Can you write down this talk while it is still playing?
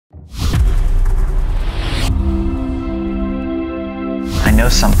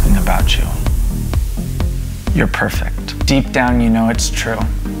something about you. You're perfect. Deep down, you know it's true,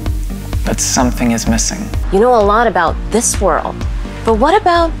 but something is missing. You know a lot about this world, but what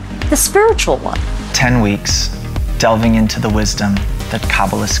about the spiritual one? 10 weeks, delving into the wisdom that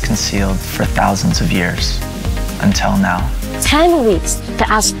Kabbalists concealed for thousands of years, until now. 10 weeks to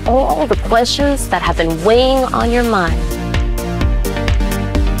ask all the questions that have been weighing on your mind.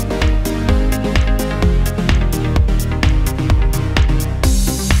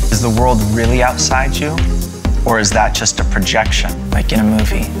 Is the world really outside you? Or is that just a projection, like in a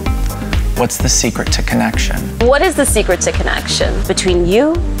movie? What's the secret to connection? What is the secret to connection between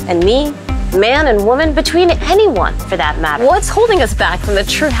you and me, man and woman, between anyone for that matter? What's holding us back from the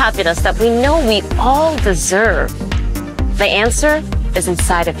true happiness that we know we all deserve? The answer is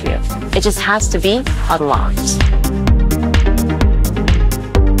inside of you. It just has to be unlocked.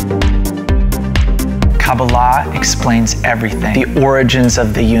 Kabbalah explains everything. The origins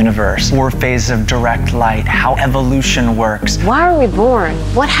of the universe, 4 phases of direct light, how evolution works. Why are we born?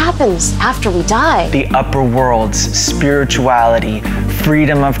 What happens after we die? The upper worlds, spirituality,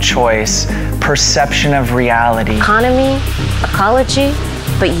 freedom of choice, perception of reality. Economy, ecology,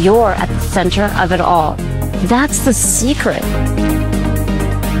 but you're at the center of it all. That's the secret.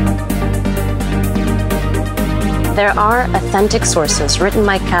 There are authentic sources written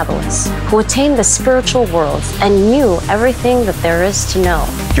by Kabbalists who attained the spiritual worlds and knew everything that there is to know.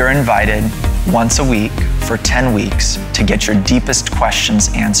 You're invited once a week for 10 weeks to get your deepest questions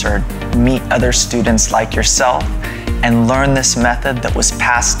answered, meet other students like yourself, and learn this method that was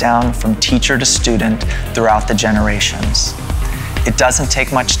passed down from teacher to student throughout the generations. It doesn't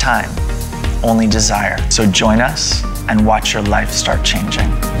take much time, only desire. So join us and watch your life start changing.